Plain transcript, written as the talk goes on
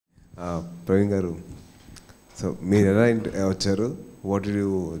ప్రవీణ్ గారు, సో మీరు ఎలా వచ్చారు? What D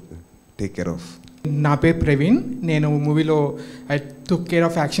you take care of? నా పేరు ప్రవీణ్. నేను మూవీలో I took care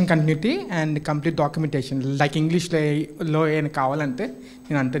of action continuity and complete documentation. Like ఇంగ్లీష్లో ఏమైనా కావాలంటే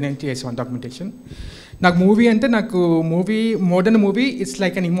నేను చేసాను డాక్యుమెంటేషన్. నాకు మూవీ అంటే movie more than movie it's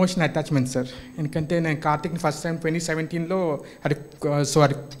like an emotional attachment sir. ఎందుకంటే నేను కార్తిక్ని ఫస్ట్ టైం 2017లో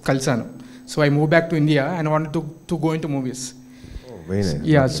అది కలిసాను. So I move back to India and want to go in to movies.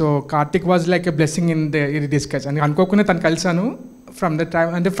 Yeah, so Karthik was like a blessing in this case. అని అనుకోకుండా తను కలిసాను. From the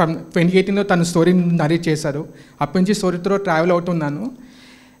travel అంటే from 2018లో తను story narrate చేశారు. అప్పటి నుంచి స్టోరీతో ట్రావెల్ అవుతున్నాను.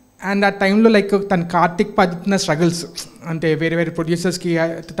 అండ్ ఆ టైంలో లైక్ తను కార్తిక్ పడుతున్న స్ట్రగుల్స్ అంటే వేరే వేరే ప్రొడ్యూసర్స్కి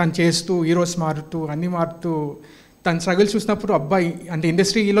తను చేస్తూ హీరోస్ మారుతూ అన్నీ మారుతూ తన స్ట్రగుల్స్ చూసినప్పుడు అబ్బాయి అంటే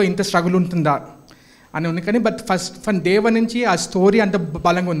ఇండస్ట్రీలో ఇంత స్ట్రగుల్ ఉంటుందా అని ఉంది. కానీ but first from day one నుంచి ఆ స్టోరీ అంత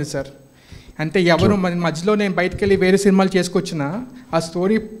బలంగా ఉంది సార్. అంటే ఎవరు మధ్యలో నేను బయటకు వెళ్ళి వేరే సినిమాలు చేసుకొచ్చినా ఆ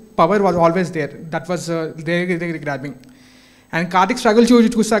story power was always there. That was grabbing. And Karthik struggle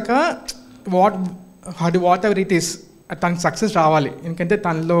చూసాక వాట్ ఎవర్ ఇట్ ఈస్ తనకు సక్సెస్ రావాలి. ఎందుకంటే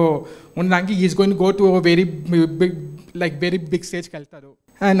తనలో ఉండడానికి is going go to very big స్టేజ్కి వెళ్తారు.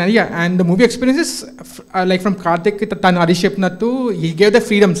 And movie experiences like from Karthik తను హరీష్ చెప్పినట్టు ఈ గేవ్ ద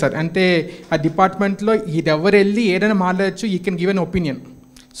ఫ్రీడమ్ సార్. అంటే ఆ డిపార్ట్మెంట్లో ఇది ఎవరు వెళ్ళి ఏదైనా మాట్లాడచ్చు, ఈ can give an opinion.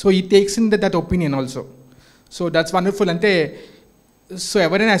 So ఈ takes in that opinion also. So that's wonderful. అంటే సో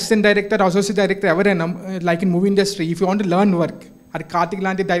ఎవరైనా అసిస్టెంట్ డైరెక్టర్, అసోసియేట్ డైరెక్టర్ ఎవరైనా like in movie industry if you want learn work అది కార్తిక్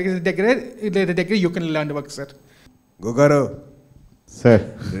లాంటి డైరెక్టర్ దగ్గర you can learn work sir. గోగారు sir,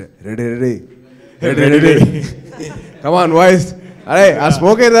 ready ready ready ready come on voice. అరే ఆ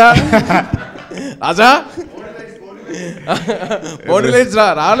smoke ఏదా రాజా? మోడలేజ్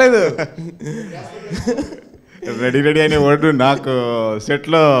రాలేదు. రెడీ రెడీ అనే వర్డ్ నాకు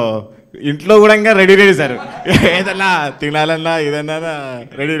సెట్లో ఇంట్లో కూడా ఇంకా రెడీ రెడీ సార్. ఏదన్నా తినాలన్నా ఏదన్నా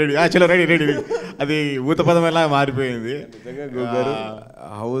రెడీ రెడీ, చలో రెడీ రెడీ. అది ఊతపదం ఎలా మారిపోయింది.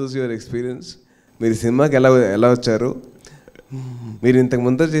 How was your experience? మీరు సినిమాకి ఎలా వచ్చారు? మీరు ఇంతకు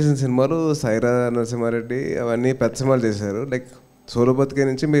ముందర చేసిన సినిమాలు సైరా నరసింహారెడ్డి అవన్నీ పెద్ద సినిమాలు చేశారు. లైక్ సోలో బతికే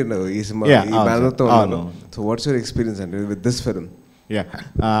నుంచి మీరు ఈ సినిమా ఈ బ్యానర్తో ఉన్నారు. సో వాట్స్ యువర్ ఎక్స్పీరియన్స్ అండి విత్ దిస్ ఫిల్మ్?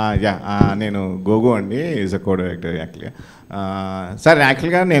 నేను గోగు అండి, ఈజ్ అ కో డైరెక్టర్ యాక్చువల్గా. సార్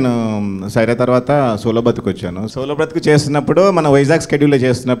యాక్చువల్గా నేను సైరా తర్వాత సోలో బతుకు వచ్చాను. సోలో బతుకు చేస్తున్నప్పుడు మన వైజాగ్ స్కెడ్యూల్లో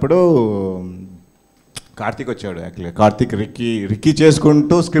చేస్తున్నప్పుడు కార్తిక్ వచ్చాడు. యాక్చువల్గా కార్తిక్ రిక్కీ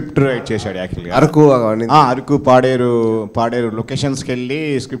చేసుకుంటూ స్క్రిప్ట్ రైట్ చేశాడు. యాక్చువల్గా అరకు పాడేరు లొకేషన్స్కి వెళ్ళి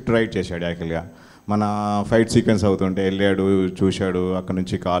స్క్రిప్ట్ రైట్ చేశాడు. యాక్చువల్గా మన ఫైట్ సీక్వెన్స్ అవుతుంటే వెళ్ళాడు, చూశాడు. అక్కడ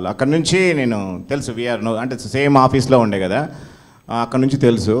నుంచి నేను తెలుసు వీఆర్ అంటే సేమ్ ఆఫీస్లో ఉండే కదా, అక్కడ నుంచి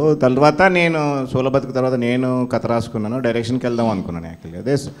తెలుసు. తర్వాత నేను సోలో బతుకు తర్వాత నేను కథ రాసుకున్నాను, డైరెక్షన్కి వెళ్దాం అనుకున్నాను. యాక్చువల్గా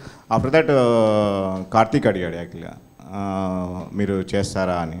అదే ఆఫ్టర్ దట్ కార్తీక్ అడిగాడు యాక్చువల్గా మీరు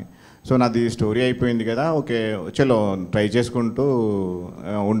చేస్తారా అని. సో నాది స్టోరీ అయిపోయింది కదా, ఓకే చలో ట్రై చేసుకుంటూ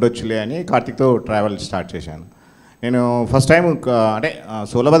ఉండొచ్చులే అని కార్తీక్తో ట్రావెల్ స్టార్ట్ చేశాను. నేను ఫస్ట్ టైం అంటే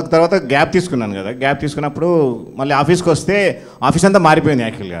సోలో బతుకు తర్వాత గ్యాప్ తీసుకున్నాను కదా, గ్యాప్ తీసుకున్నప్పుడు మళ్ళీ ఆఫీస్కి వస్తే ఆఫీస్ అంతా మారిపోయింది.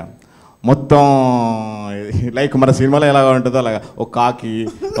 యాక్చువల్గా మొత్తం లైక్ మన సినిమాలో ఎలాగ ఉంటుందో అలాగా ఒక కాకి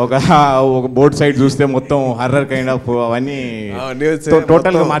ఒక బోర్డ్ సైడ్ చూస్తే మొత్తం హర్రర్ కైండ్ ఆఫ్ అవన్నీ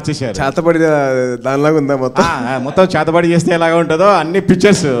టోటల్గా మార్చేసారు. చేతబడి దానిలాగా ఉందా? మొత్తం చేతబడి చేస్తే ఎలాగ ఉంటుందో అన్ని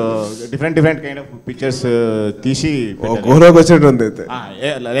pictures different kind of pictures తీసి వచ్చేటుంది.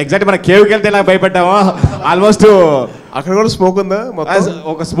 ఎగ్జాక్ట్ మన కేవ్కి వెళ్తే ఎలా భయపడ్డామో ఆల్మోస్ట్ అక్కడ కూడా స్మోక్ ఉందా?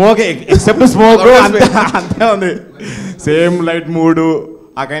 ఒక స్మోక్ ఎక్సెప్ట్ స్మోక్ అంతే ఉంది. సేమ్ లైట్ మూడు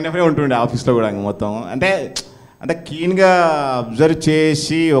ఆ కైండ్ ఆఫ్ ఉంటుండే ఆఫీస్లో కూడా మొత్తం. అంటే క్లీన్గా అబ్జర్వ్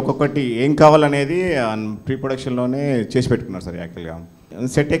చేసి ఒక్కొక్కటి ఏం కావాలనేది ప్రీ ప్రొడక్షన్లోనే చేసి పెట్టుకున్నారు సార్. యాక్చువల్గా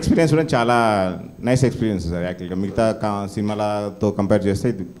సెట్ ఎక్స్పీరియన్స్ కూడా చాలా నైస్ ఎక్స్పీరియన్స్ సార్. యాక్చువల్గా మిగతా సినిమాలతో కంపేర్ చేస్తే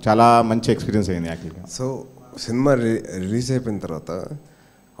ఇది చాలా మంచి ఎక్స్పీరియన్స్ అయింది యాక్చువల్గా. సో సినిమా రిలీజ్ అయిపోయిన తర్వాత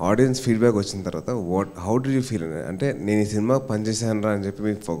ఆడియన్స్ ఫీడ్బ్యాక్ వచ్చిన తర్వాత హౌ డు యూ ఫీల్? అంటే నేను ఈ సినిమా పనిచేశాను రా అని చెప్పి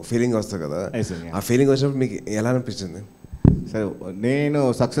మీకు ఫీలింగ్ వస్తుంది కదా, ఆ ఫీలింగ్ వచ్చినప్పుడు మీకు ఎలా అనిపించింది? సార్ నేను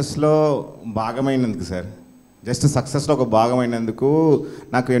సక్సెస్లో భాగమైనందుకు సార్, జస్ట్ సక్సెస్లో ఒక భాగమైనందుకు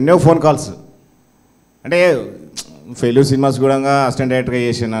నాకు ఎన్నో ఫోన్ కాల్స్. అంటే ఫెయిల్యూర్ సినిమాస్ కూడా అసిస్టెంట్ డైరెక్టర్గా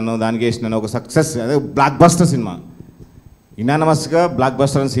చేసినాను, దానికి చేసినాను. ఒక సక్సెస్ అదే block buster cinema, ఇనానమస్గా block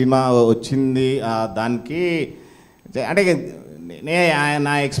buster cinema వచ్చింది. దానికి అంటే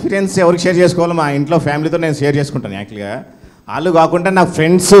నా ఎక్స్పీరియన్స్ ఎవరికి షేర్ చేసుకోవాలో మా ఇంట్లో ఫ్యామిలీతో నేను షేర్ చేసుకుంటాను. యాక్చువల్గా వాళ్ళు కాకుండా నా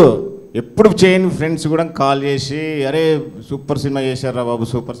ఫ్రెండ్స్, ఎప్పుడు చేయని ఫ్రెండ్స్ కూడా కాల్ చేసి అరే సూపర్ సినిమా చేశారు బాబు,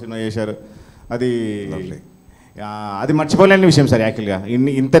 సూపర్ సినిమా చేశారు. అది మర్చిపోలేని విషయం సార్. యాక్చువల్గా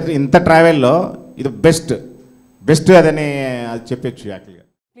ఇంత ట్రావెల్లో ఇది బెస్ట్ అదని అది చెప్పచ్చు యాక్చువల్గా.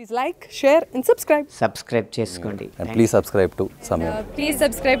 Please like, share and subscribe. Subscribe చేసుకోండి. And please subscribe to Samyam. Please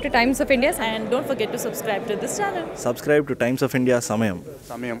subscribe to Times of India and don't forget to subscribe to this channel. Subscribe to Times of India Samayam.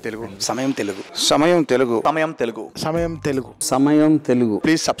 Samayam Telugu. Samayam Telugu. Samayam Telugu. Samayam Telugu. Samayam Telugu. సమయం Telugu.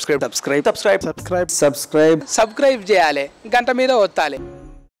 Please subscribe. Subscribe చేయాలి, గంట మీద ఒత్తాలి.